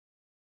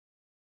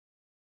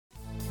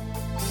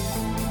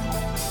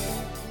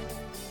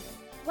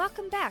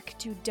Welcome back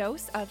to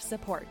Dose of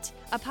Support,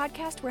 a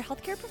podcast where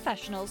healthcare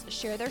professionals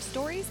share their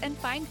stories and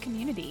find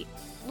community.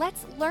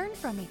 Let's learn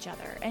from each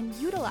other and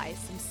utilize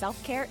some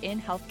self-care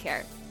in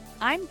healthcare.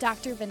 I'm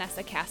Dr.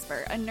 Vanessa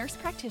Casper, a nurse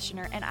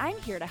practitioner, and I'm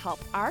here to help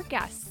our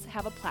guests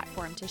have a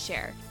platform to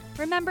share.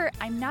 Remember,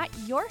 I'm not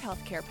your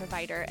healthcare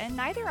provider, and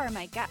neither are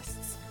my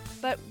guests,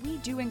 but we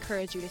do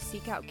encourage you to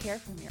seek out care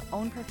from your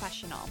own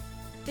professional.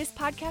 This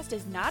podcast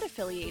is not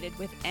affiliated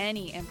with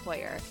any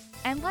employer.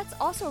 And let's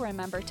also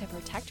remember to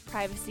protect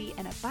privacy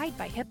and abide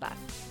by HIPAA.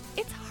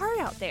 It's hard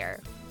out there,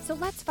 so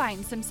let's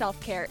find some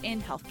self-care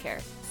in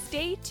healthcare.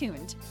 Stay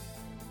tuned.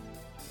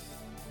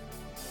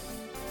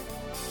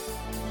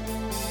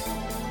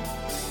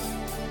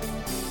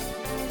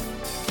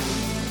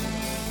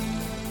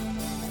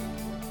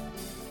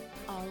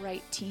 All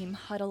right, team,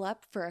 huddle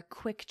up for a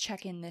quick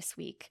check-in this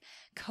week.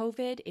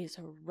 COVID is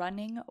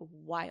running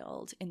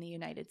wild in the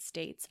United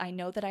States. I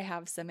know that I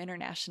have some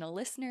international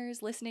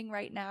listeners listening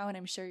right now, and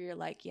I'm sure you're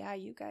like, yeah,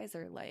 you guys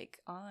are like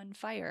on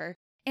fire.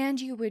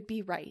 And you would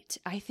be right.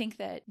 I think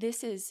that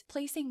this is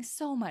placing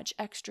so much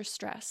extra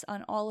stress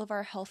on all of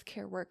our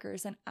healthcare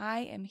workers, and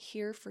I am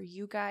here for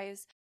you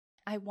guys.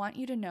 I want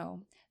you to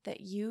know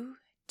that you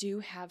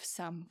do have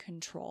some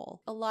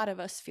control. A lot of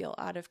us feel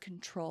out of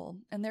control,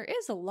 and there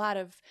is a lot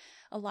of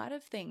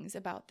things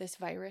about this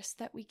virus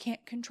that we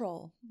can't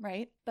control,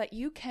 right? But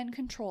you can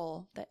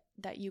control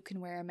that you can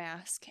wear a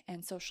mask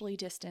and socially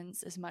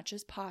distance as much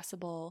as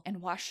possible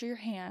and wash your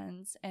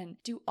hands and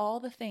do all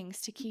the things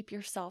to keep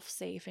yourself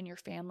safe and your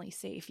family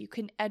safe. You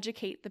can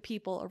educate the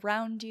people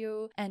around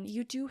you, and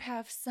you do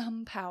have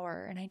some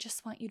power, and I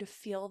just want you to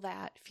feel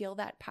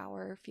that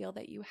power, feel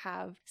that you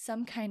have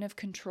some kind of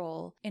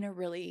control in a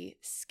really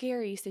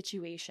scary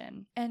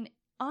situation. And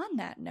on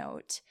that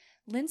note,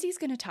 Lindsay's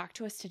going to talk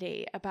to us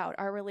today about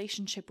our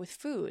relationship with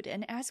food.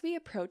 And as we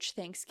approach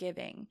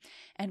Thanksgiving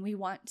and we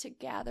want to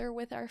gather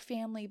with our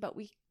family, but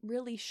we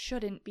really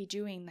shouldn't be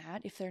doing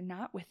that if they're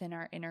not within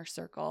our inner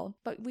circle.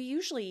 But we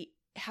usually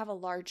have a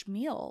large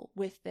meal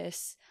with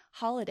this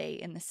holiday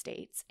in the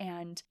States.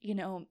 And,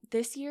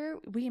 this year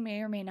we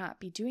may or may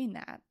not be doing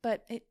that,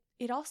 but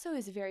it also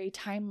is a very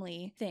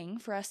timely thing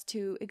for us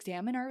to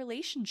examine our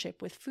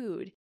relationship with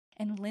food.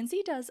 And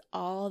Lindsay does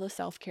all the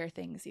self-care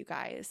things, you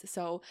guys.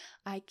 So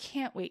I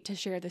can't wait to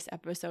share this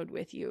episode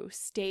with you.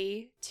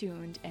 Stay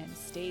tuned and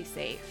stay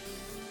safe.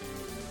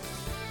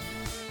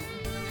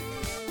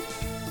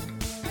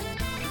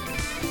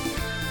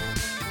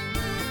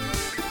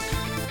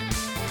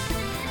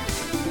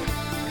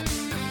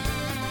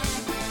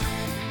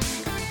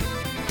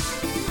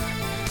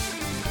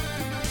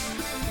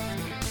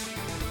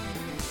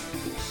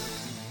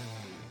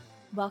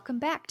 Welcome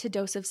back to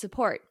Dose of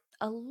Support.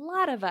 A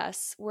lot of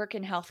us work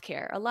in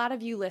healthcare. A lot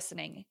of you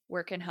listening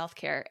work in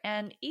healthcare.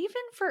 And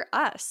even for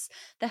us,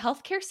 the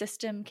healthcare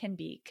system can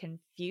be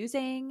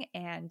confusing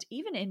and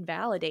even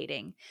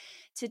invalidating.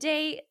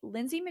 Today,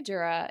 Lindsay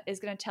Madura is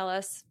going to tell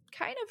us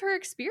kind of her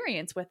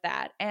experience with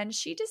that. And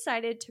she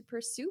decided to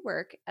pursue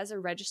work as a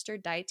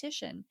registered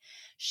dietitian.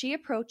 She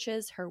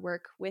approaches her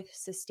work with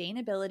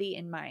sustainability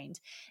in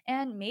mind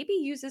and maybe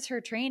uses her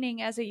training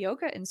as a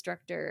yoga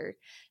instructor.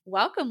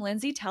 Welcome,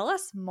 Lindsay. Tell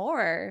us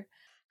more.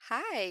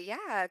 Hi,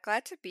 yeah,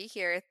 glad to be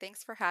here.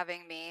 Thanks for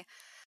having me.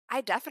 I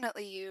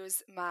definitely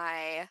use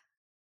my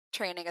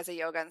training as a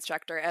yoga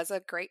instructor as a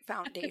great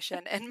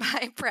foundation in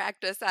my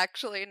practice,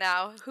 actually,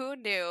 now. Who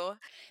knew?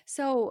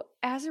 So,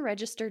 as a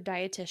registered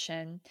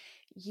dietitian,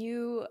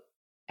 you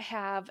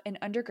have an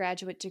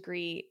undergraduate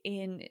degree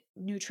in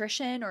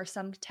nutrition or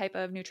some type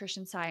of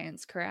nutrition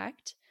science,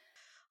 correct?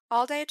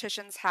 All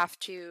dietitians have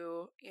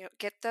to,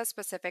 get the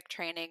specific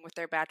training with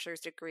their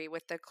bachelor's degree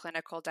with the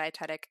clinical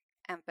dietetic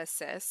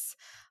emphasis,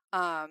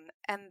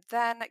 and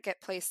then get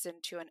placed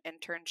into an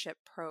internship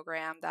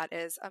program that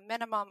is a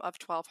minimum of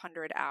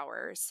 1,200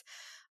 hours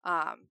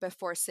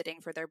before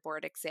sitting for their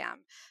board exam.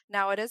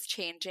 Now, it is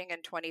changing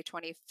in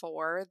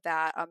 2024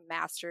 that a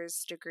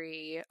master's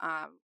degree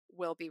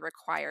will be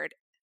required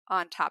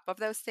on top of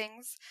those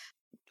things.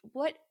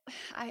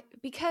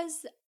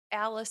 Because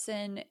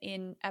Allison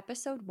in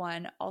episode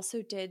 1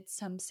 also did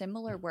some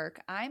similar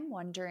work, I'm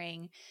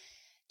wondering,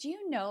 do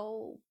you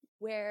know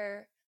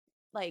where,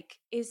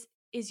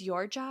 is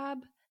your job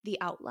the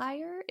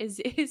outlier? Is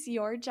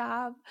your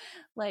job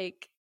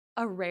like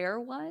a rare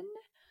one?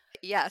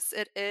 Yes,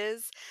 it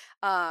is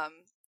a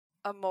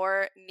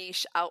more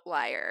niche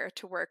outlier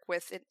to work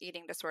with an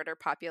eating disorder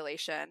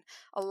population.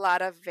 A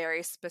lot of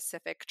very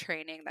specific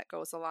training that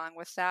goes along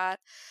with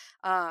that.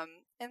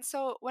 And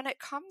so when it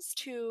comes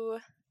to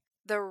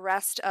the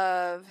rest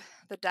of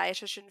the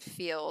dietitian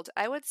field,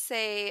 I would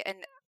say, and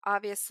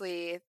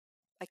obviously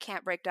I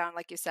can't break down,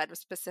 like you said, with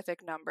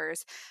specific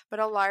numbers, but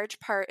a large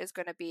part is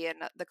going to be in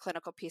the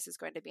clinical piece is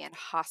going to be in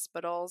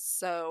hospitals.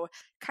 So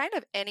kind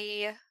of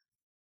any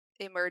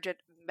emergent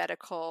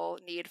medical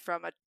need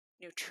from a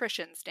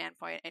nutrition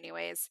standpoint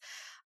anyways.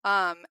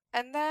 And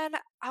then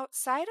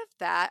outside of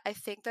that, I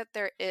think that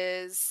there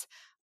is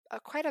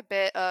quite a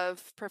bit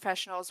of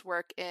professionals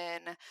work in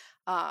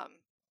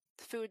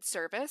food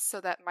service. So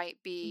that might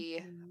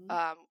be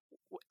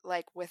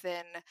like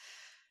within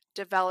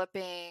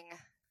developing.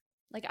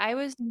 Like I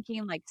was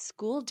thinking like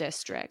school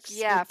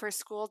districts with Yeah, for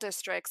school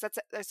districts,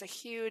 there's a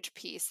huge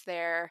piece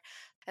there.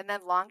 And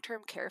then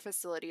long-term care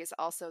facilities,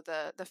 also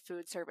the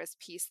food service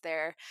piece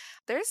there.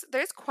 There's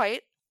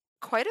quite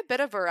a bit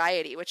of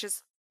variety, which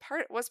is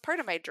part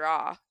of my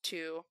draw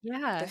to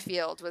the yeah.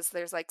 field was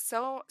there's like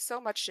so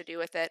much to do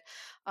with it.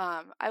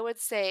 I would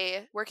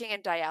say working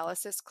in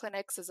dialysis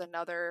clinics is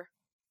another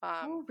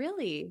Oh,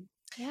 really?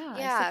 Yeah,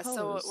 I yeah,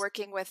 so suppose.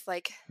 working with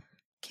like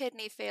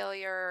kidney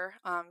failure,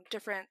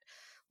 different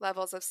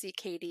levels of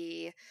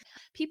CKD.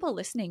 People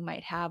listening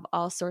might have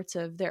all sorts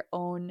of their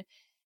own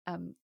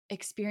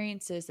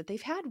experiences that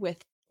they've had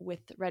with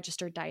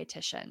registered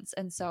dietitians.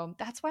 And so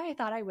that's why I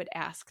thought I would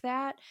ask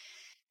that.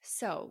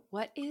 So,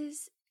 what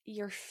is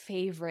your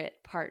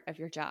favorite part of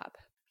your job?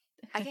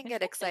 I can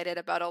get excited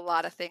about a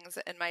lot of things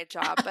in my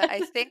job, but I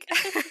think,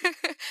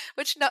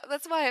 which no,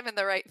 that's why I'm in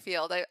the right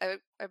field. I'm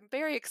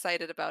very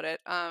excited about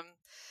it on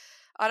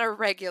a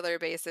regular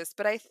basis.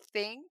 But I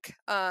think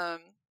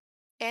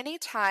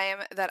anytime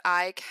that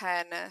I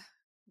can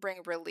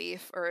bring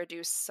relief or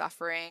reduce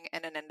suffering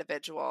in an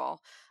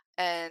individual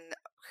and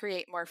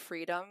create more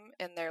freedom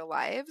in their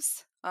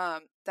lives,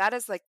 that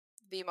is like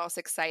the most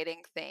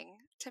exciting thing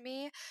to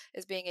me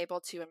is being able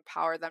to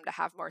empower them to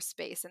have more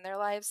space in their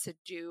lives to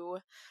do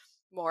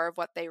more of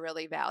what they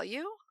really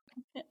value.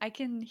 I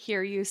can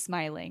hear you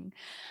smiling.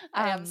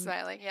 I am Um,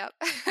 smiling, yep.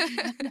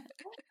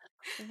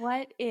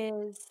 what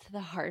is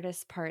the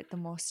hardest part, the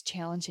most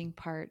challenging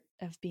part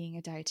of being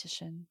a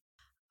dietitian?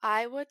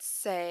 I would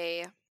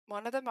say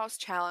one of the most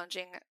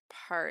challenging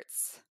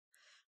parts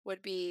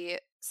would be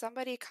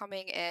somebody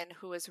coming in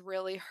who is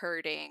really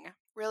hurting,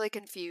 really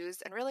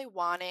confused, and really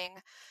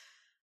wanting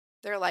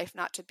their life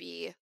not to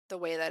be the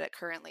way that it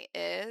currently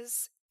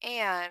is,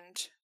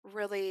 and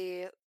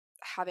really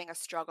having a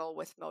struggle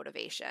with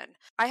motivation.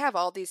 I have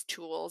all these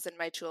tools in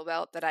my tool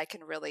belt that I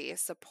can really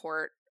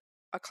support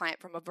a client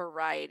from a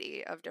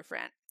variety of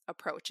different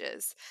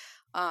approaches.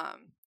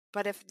 Um,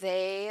 but if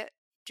they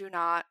do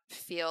not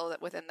feel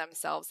that within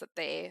themselves that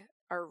they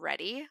are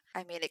ready,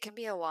 I mean, it can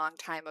be a long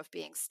time of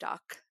being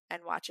stuck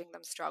and watching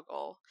them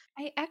struggle.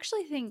 I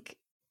actually think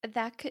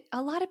that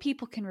a lot of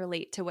people can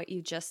relate to what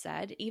you just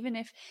said, even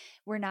if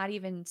we're not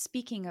even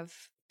speaking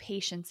of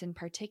patients in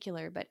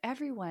particular, but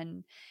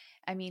everyone,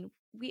 I mean,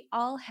 we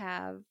all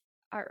have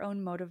our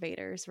own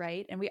motivators,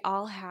 right? And we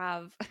all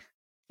have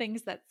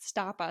things that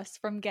stop us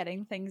from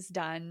getting things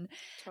done.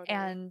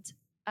 Totally. And,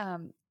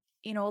 um,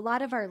 a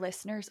lot of our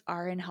listeners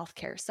are in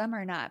healthcare, some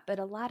are not, but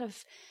a lot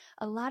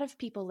of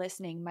people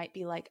listening might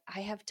be like,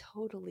 I have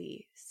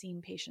totally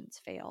seen patients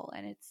fail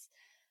and it's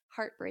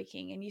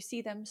heartbreaking, and you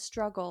see them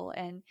struggle,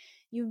 and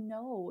you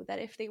know that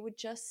if they would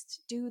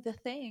just do the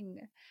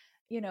thing,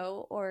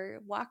 or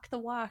walk the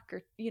walk,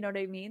 or you know what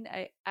I mean.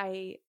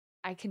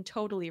 I can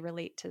totally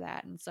relate to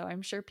that, and so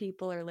I'm sure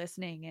people are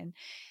listening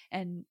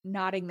and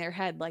nodding their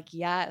head like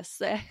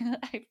yes.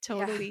 I've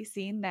Yeah. totally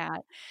seen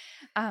that.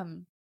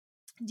 um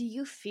do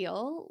you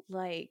feel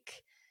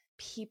like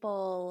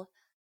people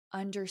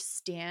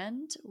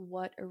understand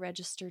what a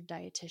registered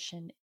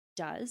dietitian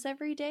does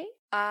every day?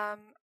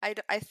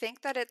 I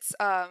think that it's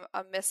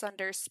a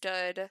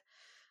misunderstood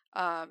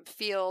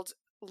field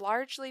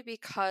largely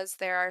because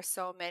there are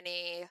so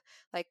many,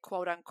 like,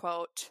 quote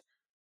unquote,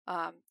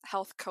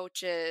 health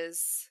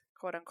coaches,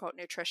 quote unquote,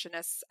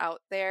 nutritionists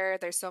out there.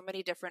 There's so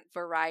many different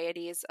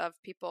varieties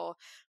of people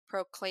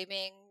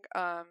proclaiming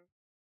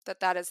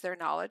that is their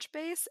knowledge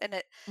base,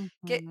 and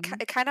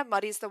Mhm. it kind of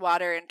muddies the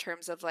water in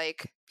terms of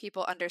like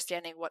people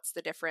understanding what's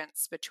the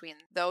difference between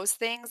those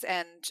things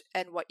and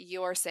what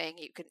you're saying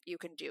you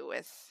can do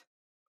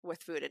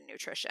with food and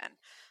nutrition.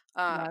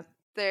 Um, Yep.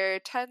 there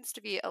tends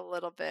to be a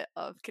little bit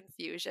of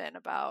confusion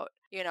about,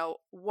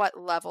 what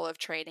level of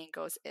training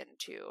goes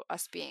into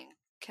us being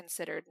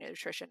considered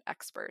nutrition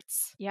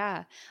experts.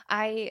 Yeah.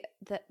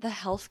 The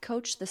health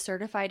coach, the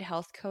certified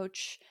health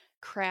coach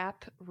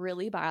crap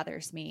really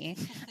bothers me.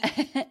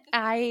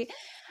 I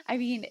I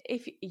mean,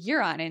 if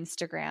you're on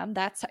Instagram,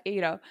 that's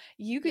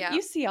Yeah,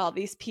 you see all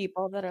these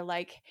people that are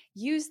like,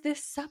 use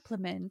this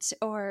supplement,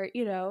 or,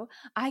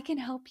 I can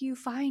help you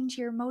find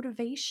your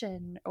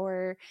motivation,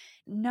 or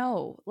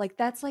no, like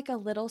that's like a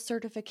little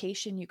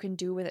certification you can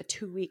do with a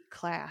 2-week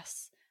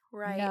class.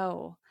 right,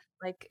 No,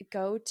 like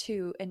go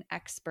to an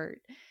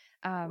expert.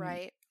 Um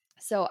right.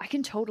 so I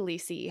can totally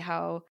see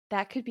how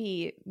that could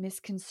be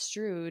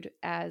misconstrued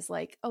as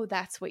like, oh,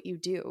 that's what you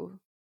do,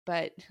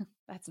 but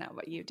that's not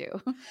what you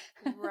do.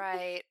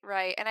 Right,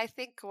 right. And I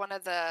think one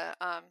of the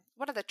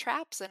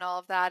traps in all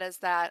of that is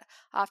that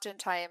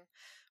oftentimes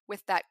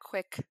with that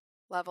quick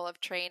level of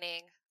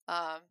training,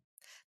 um,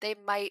 they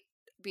might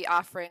be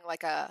offering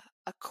like a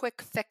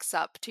quick fix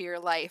up to your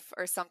life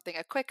or something,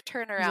 a quick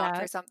turnaround Yeah.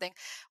 for something.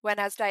 When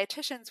as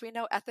dietitians, we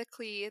know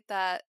ethically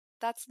that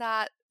that's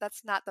not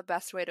the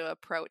best way to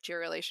approach your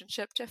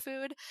relationship to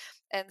food.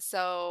 And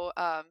so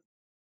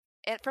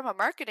and from a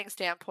marketing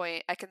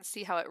standpoint, I can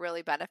see how it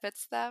really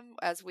benefits them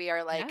as we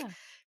are like Yeah.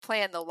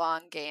 playing the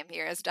long game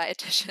here as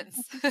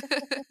dietitians.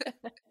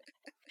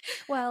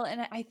 Well,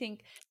 and I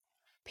think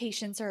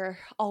patients are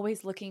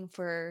always looking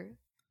for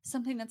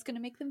something that's going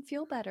to make them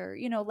feel better,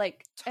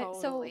 like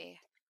so Totally.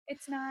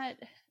 it's not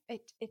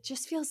it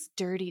just feels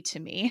dirty to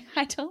me.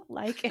 I don't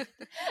like it.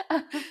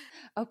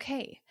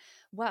 Okay.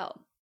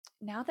 Well,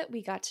 now that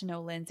we got to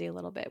know Lindsay a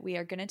little bit, we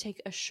are going to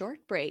take a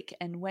short break,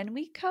 and when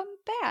we come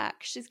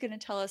back, she's going to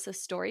tell us a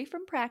story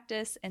from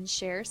practice and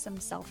share some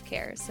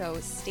self-care. So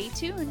stay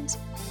tuned.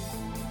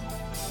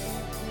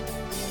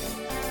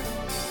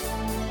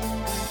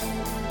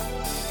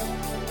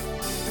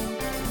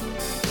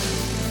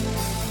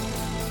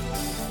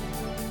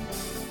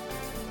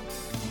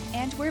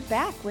 And we're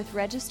back with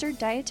registered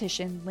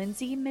dietitian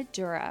Lindsay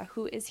Madura,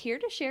 who is here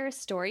to share a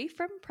story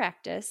from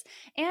practice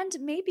and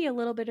maybe a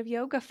little bit of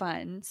yoga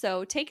fun.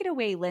 So take it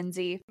away,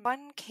 Lindsay.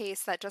 One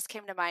case that just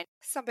came to mind,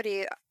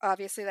 somebody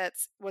obviously that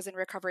was in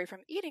recovery from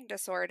eating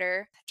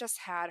disorder, just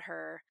had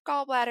her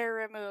gallbladder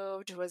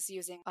removed, was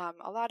using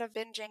a lot of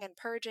binging and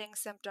purging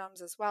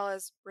symptoms as well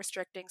as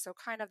restricting. So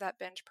kind of that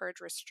binge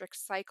purge restrict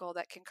cycle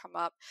that can come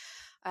up.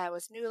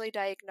 Was newly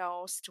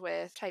diagnosed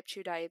with type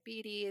 2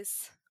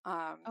 diabetes.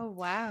 Oh,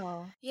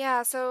 wow.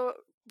 Yeah, so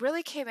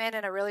really came in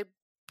a really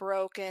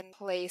broken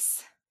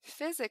place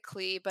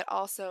physically, but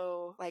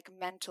also like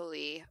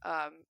mentally,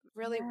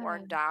 really Yeah.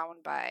 worn down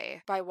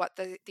by what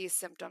these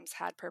symptoms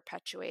had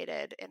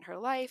perpetuated in her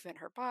life, in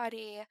her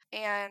body.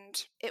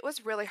 And it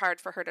was really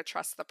hard for her to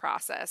trust the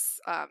process,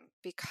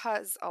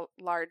 because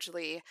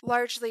largely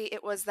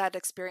it was that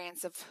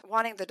experience of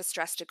wanting the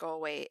distress to go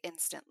away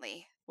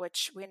instantly,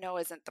 which we know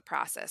isn't the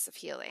process of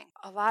healing.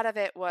 A lot of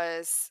it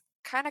was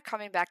kind of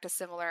coming back to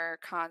similar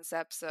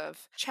concepts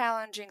of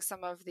challenging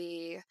some of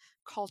the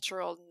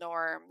cultural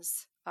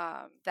norms,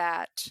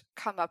 that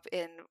come up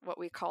in what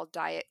we call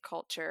diet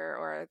culture,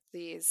 or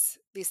these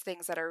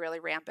things that are really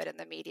rampant in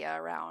the media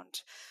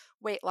around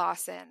weight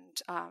loss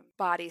and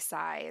body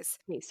size.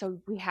 Okay, so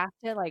we have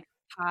to like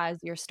pause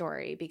your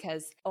story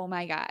because oh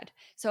my God.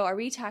 So are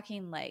we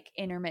talking like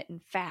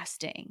intermittent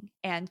fasting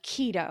and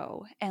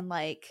keto and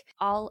like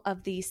all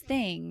of these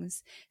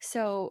things?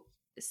 So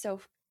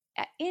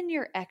in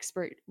your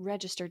expert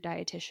registered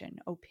dietitian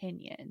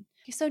opinion,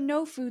 so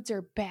no foods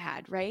are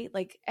bad, right?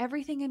 Like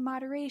everything in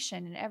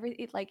moderation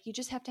and like you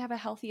just have to have a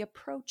healthy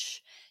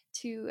approach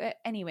to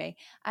anyway.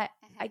 I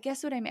Mhm.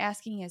 guess what I'm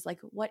asking is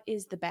like what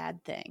is the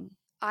bad thing?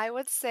 I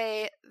would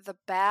say the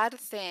bad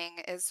thing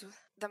is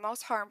the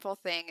most harmful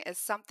thing is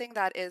something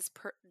that is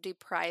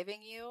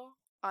depriving you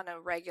on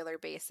a regular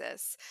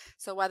basis.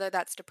 So, whether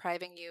that's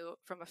depriving you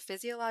from a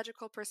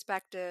physiological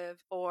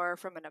perspective or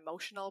from an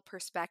emotional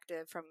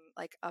perspective, from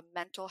like a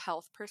mental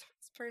health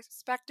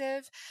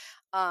perspective,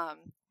 um,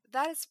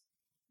 that is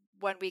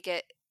when we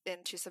get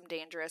into some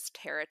dangerous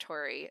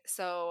territory.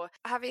 So,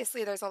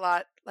 obviously, there's a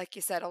lot, like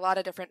you said, a lot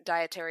of different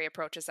dietary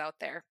approaches out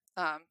there.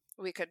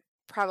 We could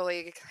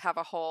probably have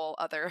a whole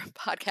other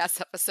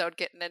podcast episode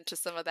getting into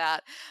some of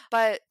that.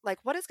 But, like,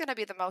 what is going to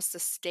be the most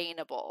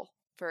sustainable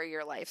for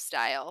your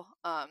lifestyle?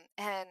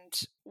 And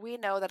we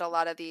know that a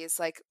lot of these,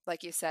 like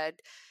you said,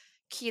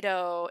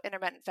 keto,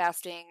 intermittent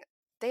fasting,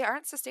 they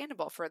aren't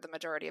sustainable for the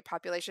majority of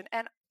population.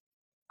 And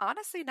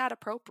honestly not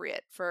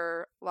appropriate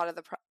for a lot of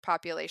the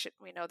population.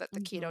 We know that the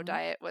keto Mhm.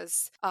 diet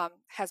was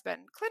has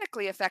been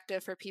clinically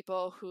effective for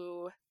people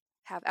who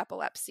have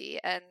epilepsy,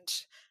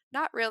 and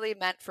not really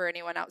meant for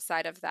anyone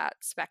outside of that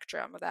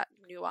spectrum, of that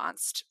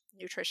nuanced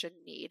nutrition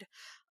need.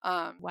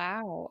 Um,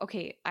 Wow.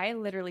 Okay. I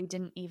literally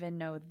didn't even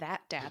know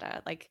that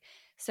data. Like,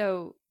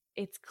 so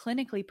it's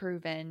clinically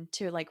proven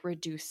to like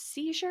reduce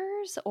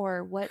seizures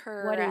or what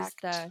is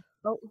Correct. the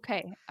Oh,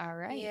 okay. All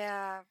right.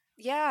 Yeah.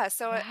 Yeah.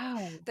 So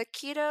Wow. the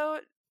keto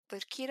the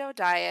keto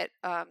diet,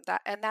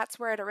 that's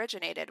where it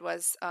originated,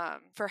 was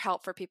for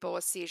help for people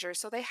with seizures.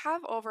 So they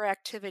have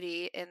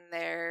overactivity in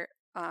their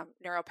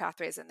neural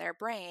pathways in their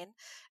brain.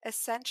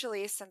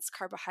 Essentially, since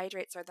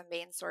carbohydrates are the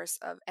main source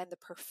of and the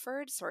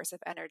preferred source of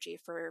energy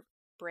for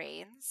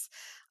brains,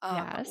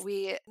 Yes.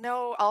 we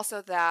know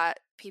also that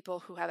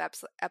people who have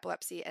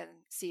epilepsy and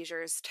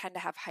seizures tend to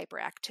have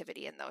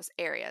hyperactivity in those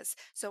areas.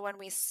 So when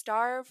we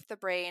starve the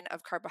brain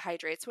of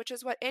carbohydrates, which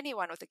is what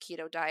anyone with a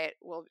keto diet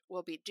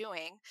will be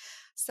doing,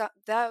 so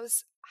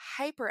those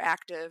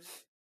hyperactive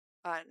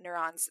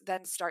neurons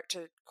then start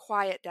to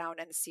quiet down,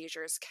 and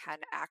seizures can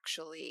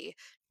actually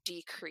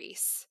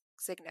decrease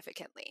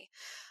significantly.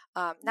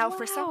 Now,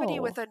 for somebody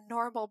with Wow. a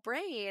normal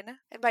brain,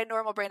 and by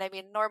normal brain I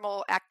mean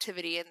normal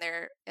activity in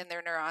their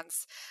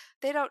neurons,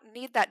 they don't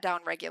need that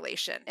down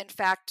regulation. In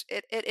fact,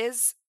 it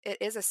is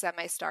a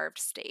semi-starved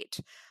state,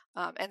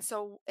 and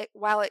so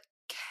while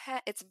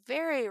it's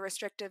very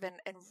restrictive and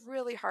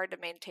really hard to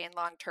maintain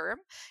long term,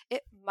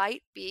 it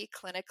might be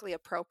clinically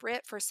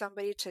appropriate for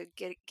somebody to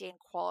gain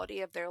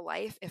quality of their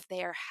life if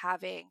they are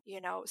having,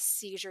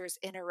 seizures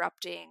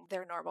interrupting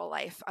their normal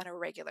life on a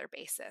regular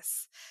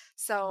basis.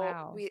 So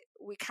Wow.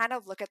 we kind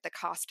of look at the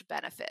cost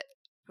benefit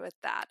with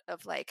that,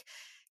 of like,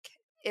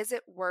 is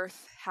it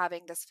worth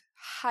having this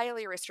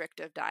highly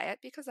restrictive diet,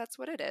 because that's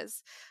what it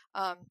is,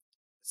 um,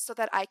 so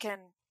that I can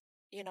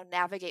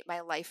navigate my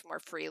life more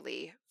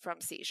freely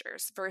from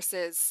seizures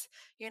versus,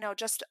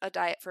 just a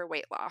diet for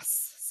weight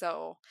loss.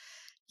 So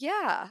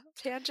yeah,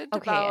 tangent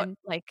Okay, about and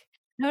like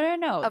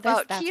no,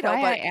 that's keto, why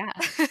but I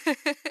asked.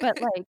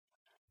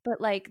 But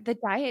like the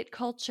diet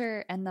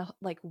culture and the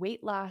like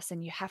weight loss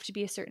and you have to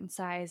be a certain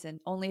size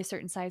and only a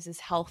certain size is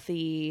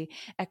healthy,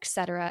 et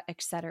cetera,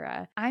 et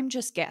cetera. I'm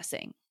just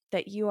guessing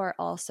that you are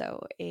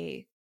also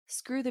a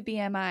screw the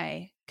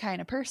BMI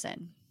kind of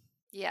person.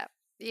 yeah,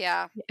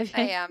 yeah,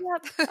 I Yep. am.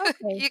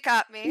 Okay. You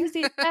got me.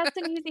 Easy. That's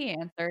an easy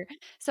answer.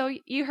 So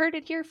you heard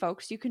it here,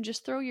 folks. You can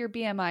just throw your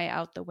BMI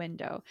out the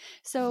window.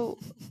 So,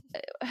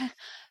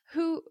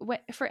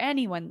 for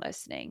anyone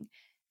listening,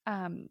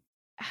 um,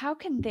 how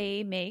can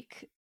they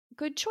make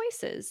good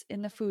choices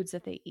in the foods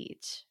that they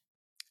eat?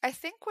 I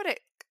think what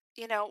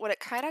it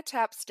kind of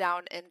taps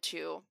down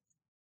into,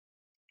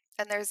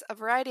 and there's a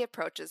variety of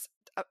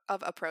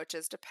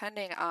approaches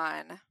depending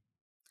on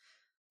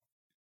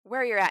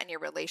where you're at in your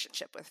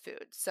relationship with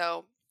food.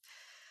 So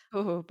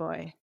Oh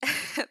boy.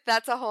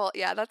 that's a whole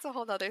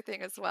other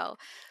thing as well.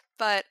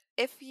 But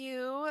if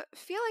you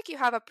feel like you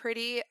have a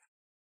pretty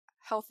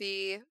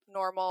healthy,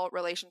 normal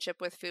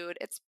relationship with food,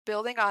 it's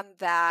building on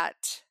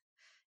that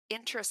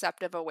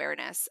interoceptive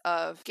awareness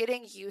of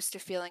getting used to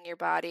feeling your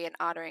body and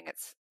honoring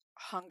its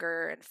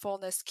hunger and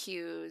fullness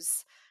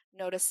cues,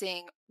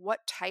 noticing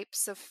what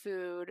types of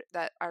food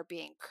that are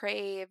being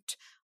craved,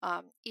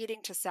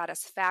 eating to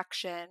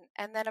satisfaction,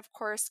 and then, of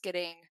course,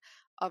 getting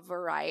a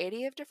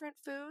variety of different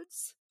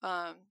foods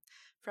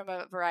from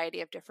a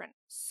variety of different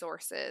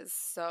sources.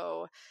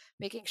 So,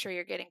 making sure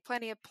you're getting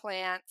plenty of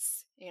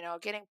plants,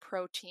 getting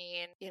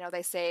protein.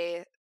 They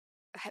say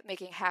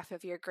making half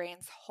of your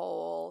grains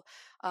whole,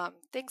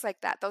 things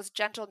like that, those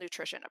gentle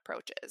nutrition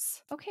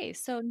approaches. Okay,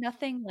 so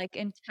nothing like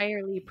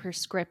entirely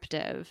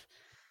prescriptive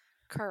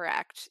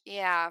Correct.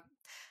 Yeah.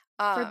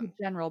 for the Um,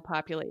 general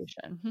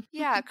population.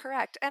 yeah,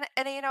 correct. And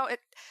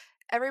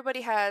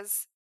everybody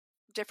has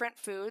different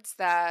foods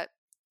that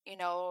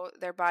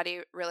their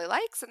body really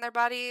likes and their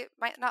body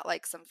might not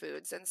like some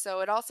foods. And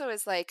so it also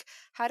is like,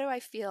 how do I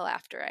feel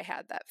after I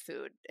had that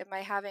food? Am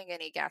I having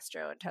any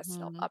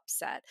gastrointestinal Mhm.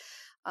 upset?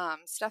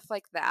 Stuff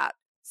like that.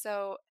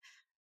 So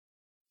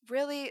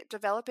really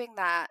developing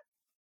that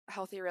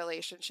healthy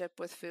relationship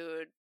with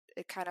food,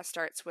 it kind of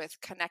starts with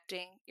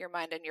connecting your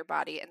mind and your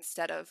body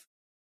instead of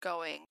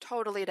going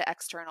totally to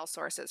external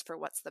sources for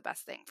what's the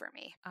best thing for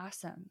me.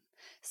 Awesome.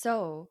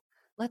 So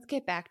let's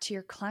get back to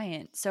your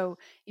client. So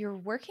you're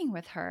working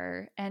with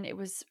her, and it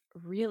was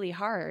really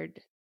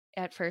hard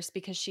at first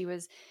because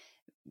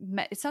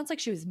it sounds like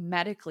she was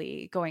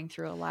medically going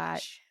through a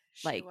lot.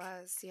 She Like,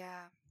 was,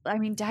 yeah. I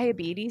mean,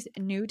 diabetes,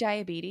 new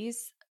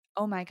diabetes.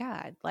 Oh my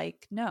God.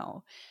 Like,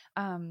 no,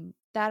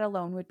 that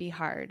alone would be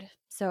hard.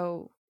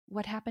 So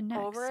what happened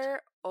next?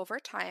 Over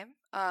time,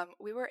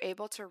 we were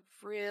able to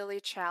really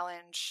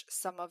challenge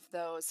some of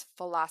those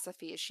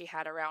philosophies she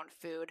had around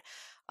food,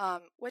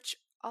 which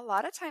a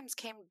lot of times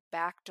came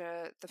back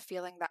to the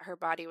feeling that her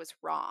body was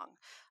wrong.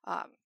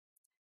 Um,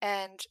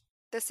 And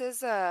this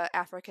is a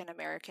African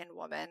American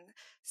woman,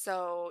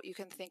 so you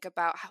can think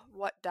about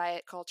what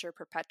diet culture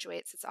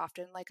perpetuates. It's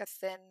often like a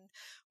thin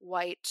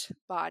white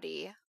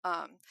body,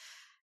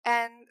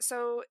 and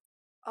so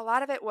a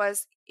lot of it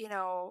was,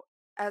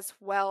 as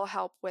well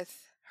help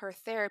with her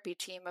therapy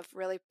team of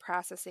really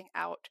processing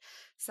out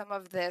some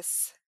of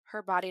this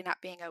her body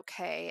not being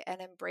okay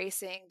and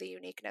embracing the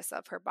uniqueness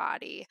of her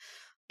body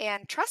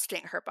and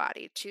trusting her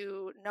body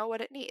to know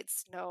what it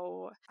needs,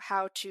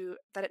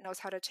 that it knows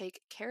how to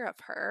take care of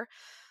her.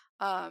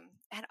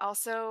 And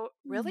also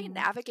really Hmm.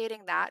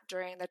 navigating that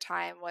during the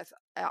time with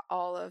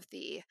all of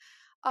the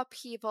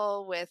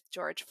upheaval with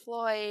George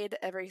Floyd,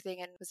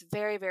 everything, and it was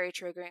very, very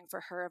triggering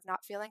for her of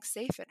not feeling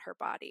safe in her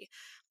body.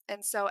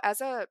 And so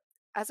as a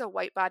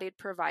white-bodied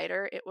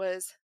provider, it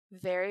was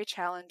very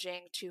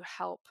challenging to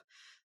help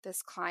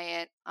this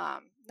client,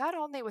 not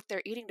only with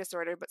their eating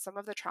disorder, but some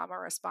of the trauma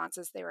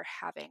responses they were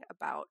having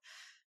about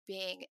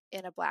being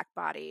in a Black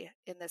body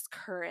in this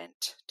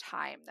current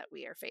time that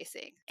we are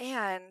facing.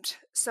 And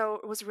so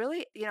it was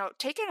really,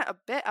 taken a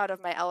bit out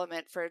of my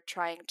element for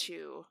trying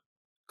to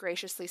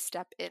graciously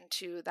step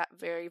into that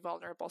very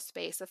vulnerable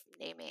space of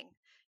naming,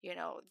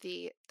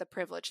 the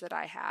privilege that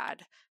I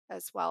had,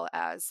 as well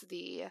as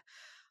the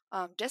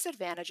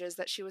disadvantages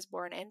that she was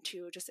born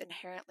into just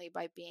inherently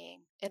by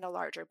being in a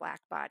larger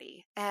Black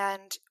body.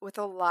 And with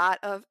a lot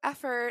of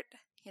effort,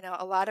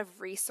 a lot of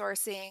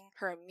resourcing,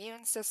 her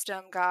immune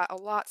system got a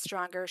lot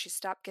stronger. She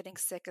stopped getting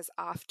sick as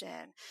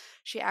often.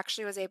 She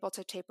actually was able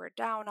to taper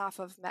down off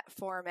of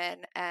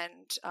metformin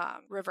and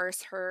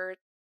reverse her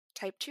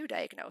type 2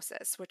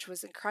 diagnosis, which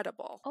was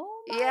incredible.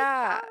 Oh my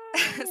Yeah,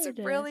 it's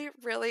God. really,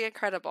 really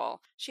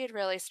incredible. She had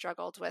really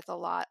struggled with a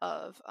lot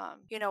of,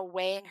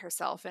 weighing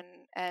herself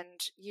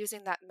and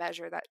using that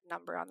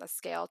number on the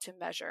scale to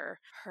measure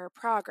her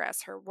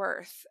progress, her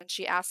worth. And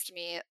she asked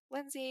me,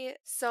 Lindsay,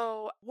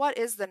 so what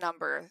is the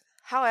number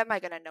how am I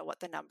going to know what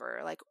the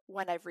number, like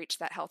when I've reached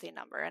that healthy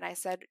number? And I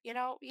said, you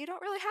know, you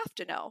don't really have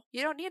to know.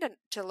 You don't need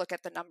to look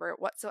at the number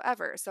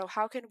whatsoever. So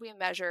how can we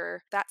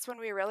measure? That's when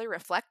we really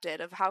reflected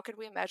of how can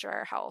we measure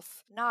our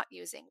health not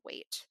using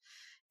weight.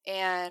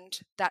 And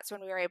that's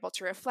when we were able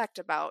to reflect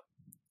about,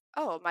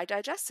 oh, my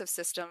digestive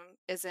system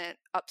isn't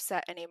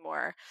upset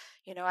anymore.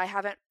 You know,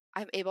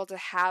 I'm able to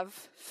have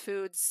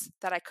foods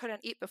that I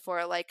couldn't eat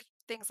before, like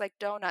things like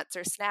donuts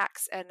or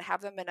snacks, and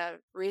have them in a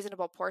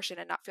reasonable portion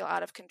and not feel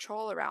out of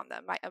control around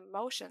them. My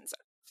emotions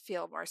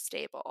feel more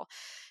stable.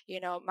 You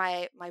know,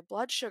 my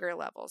blood sugar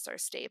levels are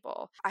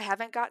stable. I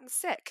haven't gotten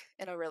sick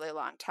in a really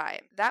long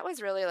time. That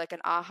was really like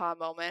an aha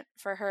moment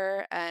for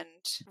her and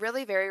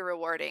really very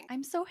rewarding.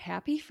 I'm so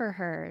happy for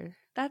her.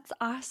 That's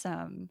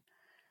awesome.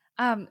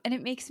 And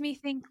it makes me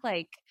think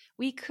like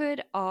we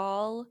could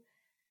all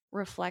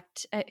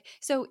reflect.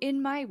 So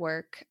in my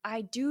work,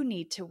 I do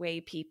need to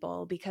weigh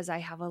people because I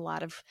have a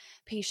lot of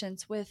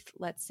patients with,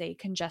 let's say,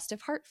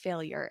 congestive heart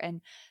failure,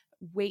 and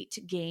weight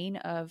gain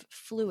of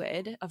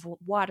fluid, of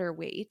water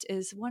weight,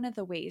 is one of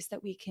the ways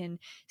that we can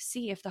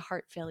see if the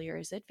heart failure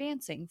is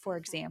advancing, for Mhm.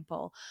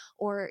 example.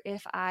 Or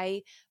if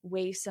I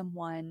weigh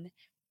someone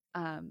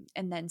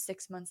and then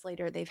 6 months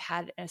later they've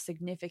had a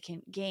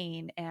significant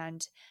gain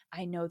and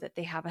I know that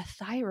they have a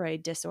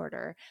thyroid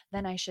disorder,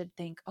 then I should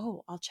think,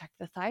 oh, I'll check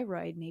the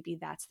thyroid, maybe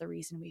that's the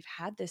reason we've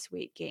had this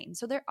weight gain.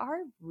 So there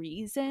are Mhm.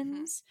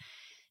 reasons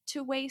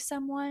to weigh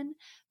someone,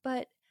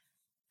 but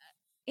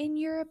in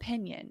your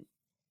opinion,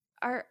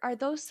 are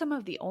those some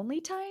of the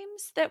only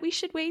times that we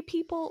should weigh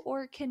people,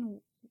 or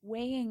can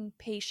weighing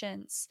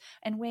patients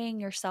and weighing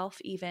yourself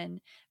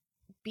even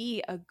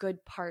be a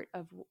good part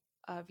of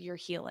your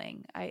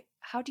healing? I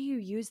How do you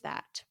use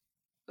that?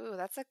 Ooh,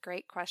 that's a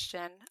great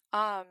question.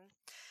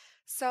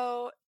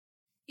 So,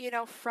 you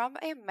know, from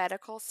a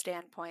medical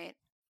standpoint,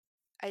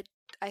 I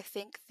I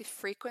think the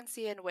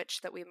frequency in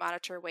which that we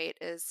monitor weight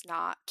is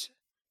not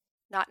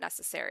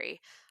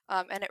necessary.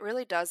 And it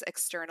really does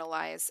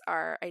externalize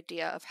our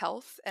idea of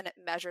health and it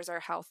measures our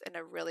health in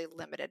a really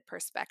limited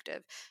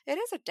perspective. It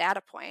is a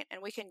data point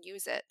and we can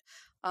use it.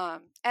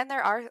 And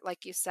there are,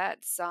 like you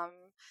said,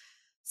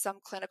 some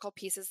clinical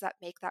pieces that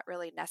make that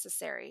really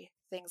necessary.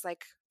 Things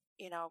like,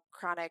 you know,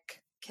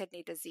 chronic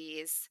kidney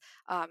disease,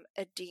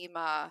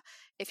 edema,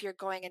 if you're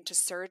going into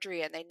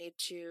surgery and they need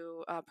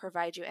to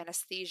provide you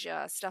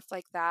anesthesia, stuff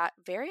like that,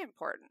 very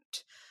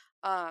important.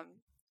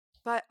 Um,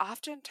 but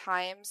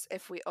oftentimes,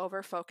 if we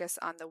overfocus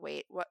on the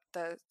weight, what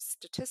the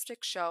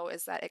statistics show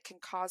is that it can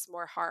cause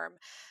more harm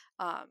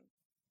um,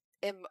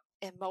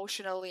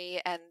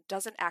 emotionally and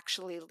doesn't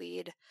actually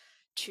lead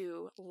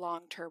to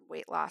long term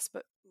weight loss,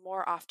 but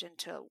more often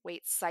to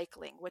weight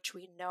cycling, which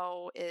we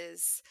know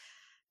is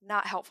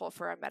not helpful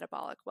for our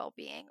metabolic well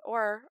being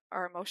or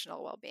our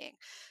emotional well being.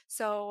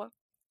 So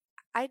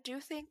I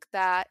do think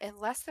that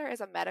unless there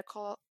is a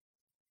medical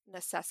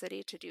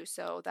necessity to do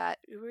so, that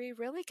we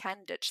really can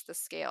ditch the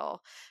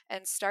scale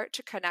and start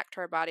to connect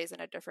to our bodies in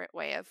a different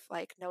way of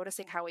like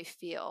noticing how we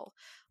feel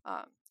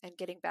and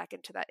getting back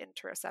into that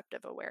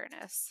interoceptive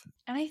awareness.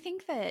 And I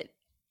think that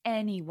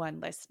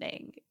anyone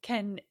listening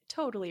can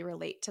totally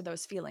relate to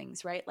those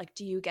feelings, right? Like,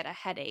 do you get a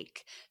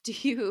headache? Do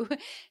you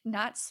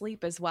not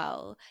sleep as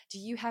well? Do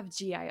you have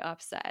GI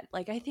upset?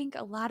 Like, I think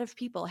a lot of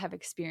people have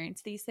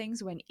experienced these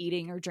things when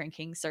eating or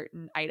drinking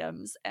certain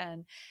items.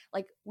 And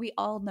like, we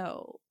all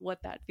know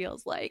what that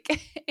feels like.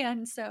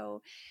 And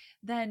so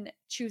then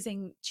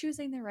choosing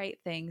the right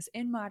things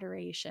in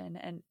moderation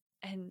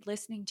and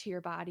listening to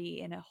your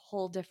body in a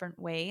whole different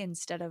way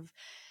instead of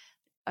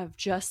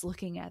just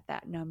looking at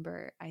that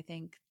number. I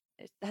think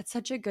that's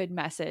such a good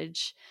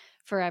message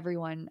for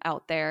everyone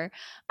out there.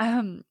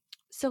 Um,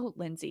 so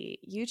Lindsay,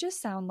 you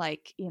just sound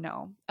like,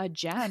 a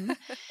gem.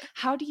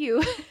 How do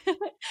you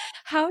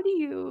how do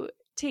you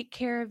take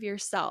care of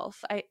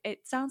yourself?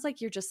 It sounds like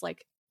you're just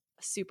like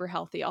super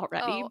healthy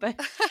already, Oh.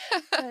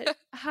 but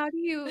how do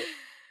you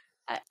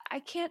I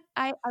can't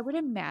I would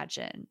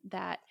imagine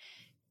that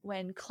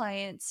when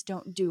clients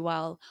don't do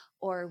well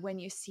or when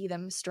you see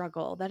them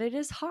struggle, that it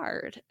is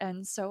hard.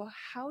 And so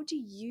how do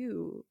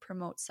you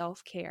promote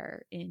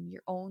self-care in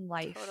your own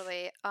life?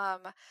 Totally.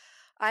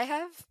 I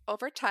have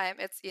over time,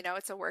 it's, you know,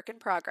 it's a work in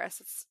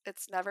progress.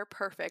 It's never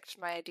perfect,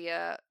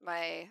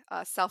 my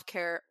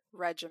self-care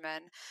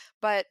regimen.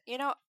 But, you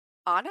know,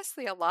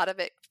 honestly, a lot of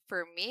it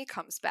for me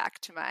comes back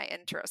to my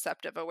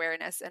interoceptive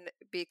awareness and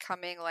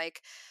becoming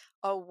like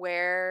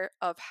aware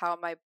of how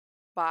my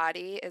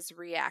body is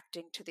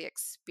reacting to the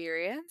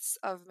experience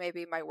of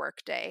maybe my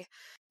work day.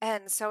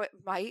 And so it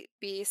might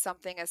be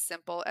something as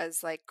simple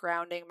as like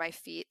grounding my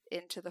feet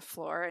into the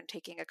floor and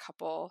taking a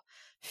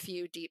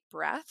few deep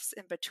breaths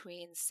in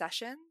between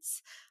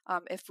sessions.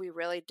 If we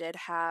really did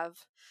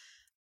have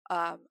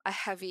a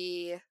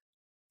heavy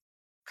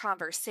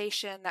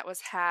conversation that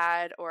was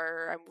had,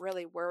 or I'm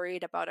really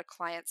worried about a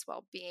client's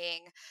well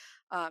being,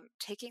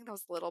 taking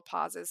those little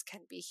pauses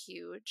can be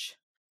huge.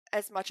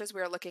 As much as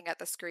we're looking at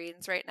the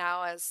screens right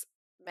now, as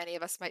many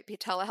of us might be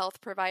telehealth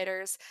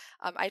providers,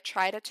 I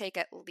try to take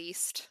at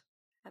least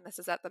and this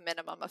is at the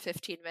minimum a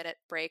 15-minute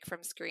break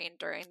from screen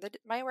during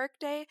my work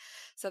day.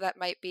 So that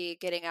might be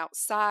getting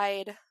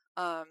outside.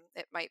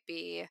 It might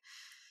be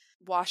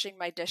washing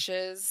my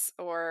dishes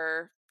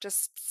or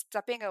just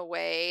stepping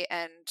away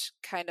and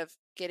kind of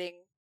getting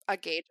a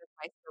gauge of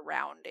my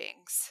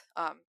surroundings,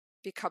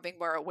 becoming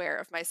more aware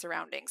of my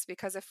surroundings.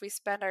 Because if we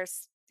spend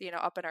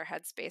up in our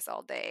headspace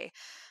all day,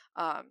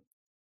 um,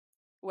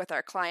 with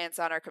our clients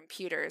on our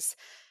computers,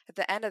 at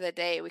the end of the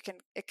day,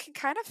 it can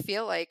kind of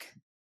feel like,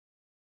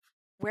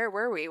 where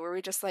were we? Were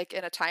we just like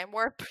in a time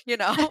warp, you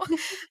know?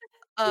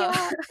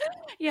 uh,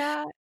 Yeah.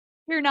 Yeah.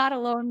 You're not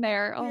alone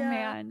there. Oh, yeah.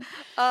 man.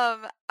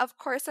 Of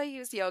course I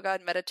use yoga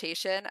and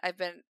meditation.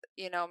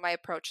 My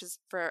approaches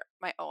for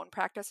my own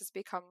practice has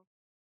become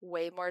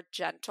way more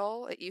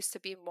gentle. It used to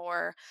be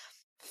more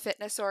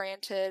fitness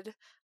oriented,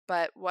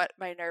 but what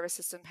my nervous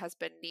system has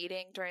been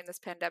needing during this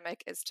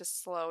pandemic is to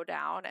slow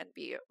down and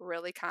be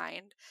really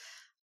kind.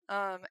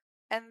 Um,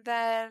 and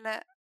then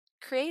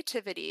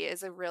creativity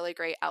is a really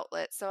great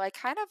outlet. So I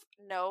kind of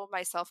know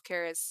my self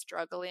care is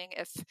struggling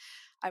if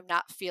I'm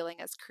not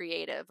feeling as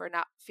creative or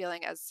not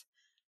feeling as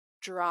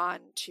drawn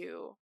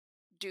to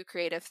do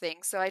creative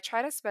things. So I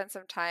try to spend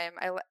some time.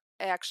 I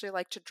actually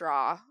like to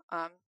draw.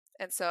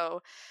 And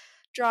so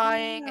Oh,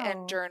 drawing and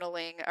wow.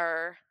 journaling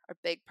are a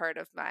big part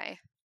of my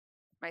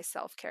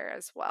self care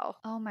as well.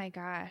 Oh my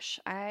gosh.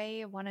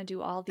 I want to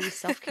do all these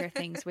self-care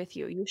things with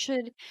you. You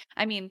should,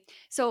 I mean,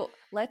 so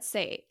let's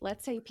say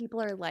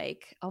people are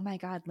like, "Oh my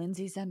God,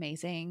 Lindsay's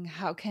amazing.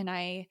 How can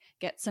I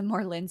get some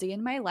more Lindsay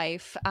in my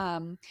life?"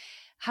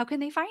 How can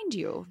they find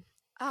you?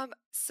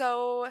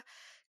 So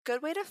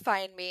good way to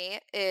find me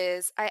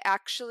is I'm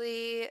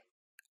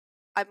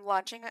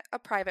launching a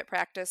private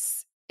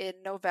practice in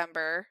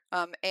November,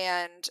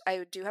 and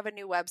I do have a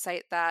new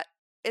website that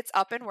it's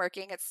up and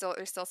working.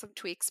 There's still some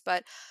tweaks,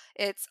 but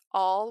it's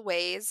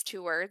always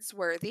 2 words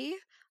worthy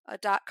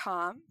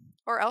 .com,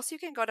 or else you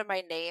can go to my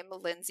name,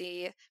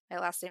 Lindsay. My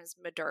last name is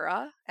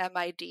Madura,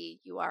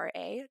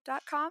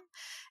 Midura.com,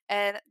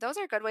 and those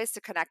are good ways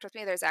to connect with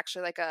me. There's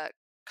actually like a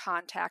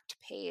contact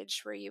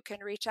page where you can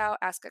reach out,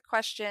 ask a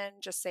question,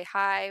 just say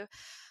hi.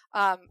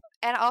 Um,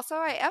 and also,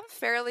 I am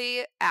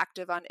fairly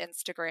active on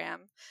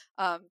Instagram.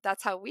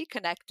 That's how we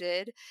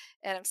connected,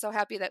 and I'm so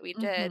happy that we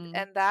did. Mhm.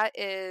 And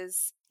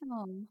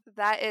Oh.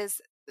 that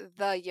is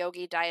the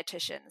Yogi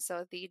Dietitian.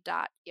 So the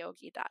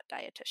 .yogi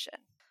dietitian.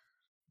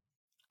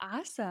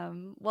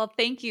 Awesome. Well,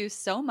 thank you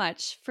so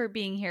much for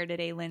being here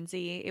today,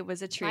 Lindsay. It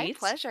was a My treat.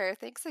 pleasure.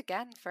 Thanks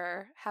again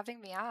for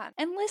having me on.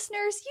 And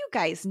listeners, you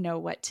guys know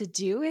what to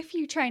do. If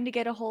you're trying to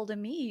get a hold of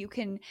me, you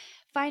can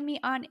find me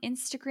on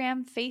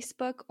Instagram,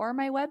 Facebook, or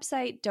my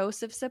website,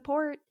 Dose of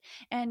Support.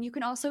 And you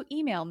can also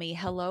email me,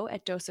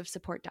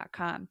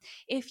 hello@doseofsupport.com.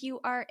 If you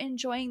are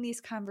enjoying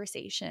these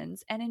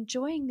conversations and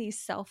enjoying these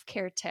self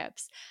care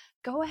tips,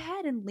 go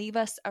ahead and leave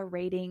us a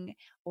rating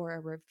or a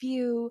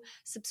review,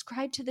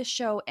 subscribe to the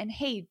show, and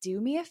hey,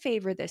 do me a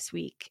favor this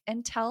week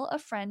and tell a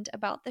friend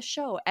about the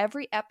show.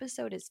 Every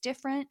episode is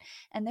different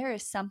and there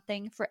is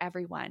something for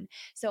everyone.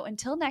 So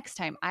until next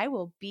time, I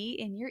will be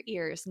in your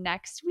ears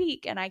next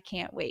week and I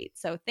can't wait.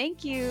 So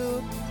thank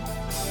you.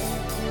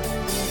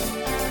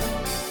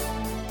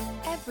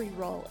 Every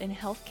role in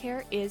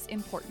healthcare is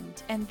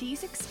important, and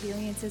these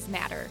experiences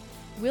matter.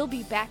 We'll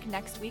be back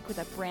next week with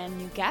a brand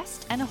new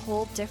guest and a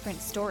whole different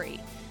story.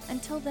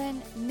 Until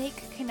then,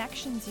 make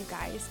connections, you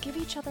guys. Give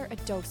each other a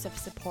dose of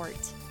support.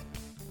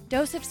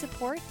 Dose of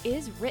Support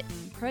is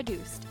written,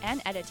 produced,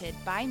 and edited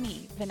by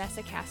me,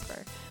 Vanessa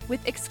Casper,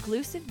 with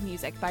exclusive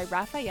music by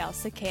Rafael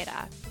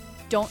Sequeira.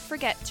 Don't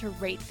forget to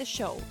rate the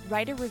show,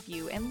 write a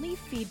review, and leave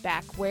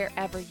feedback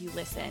wherever you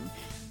listen.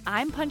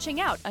 I'm punching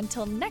out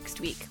until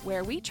next week,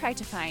 where we try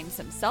to find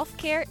some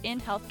self-care in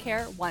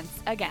healthcare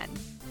once again.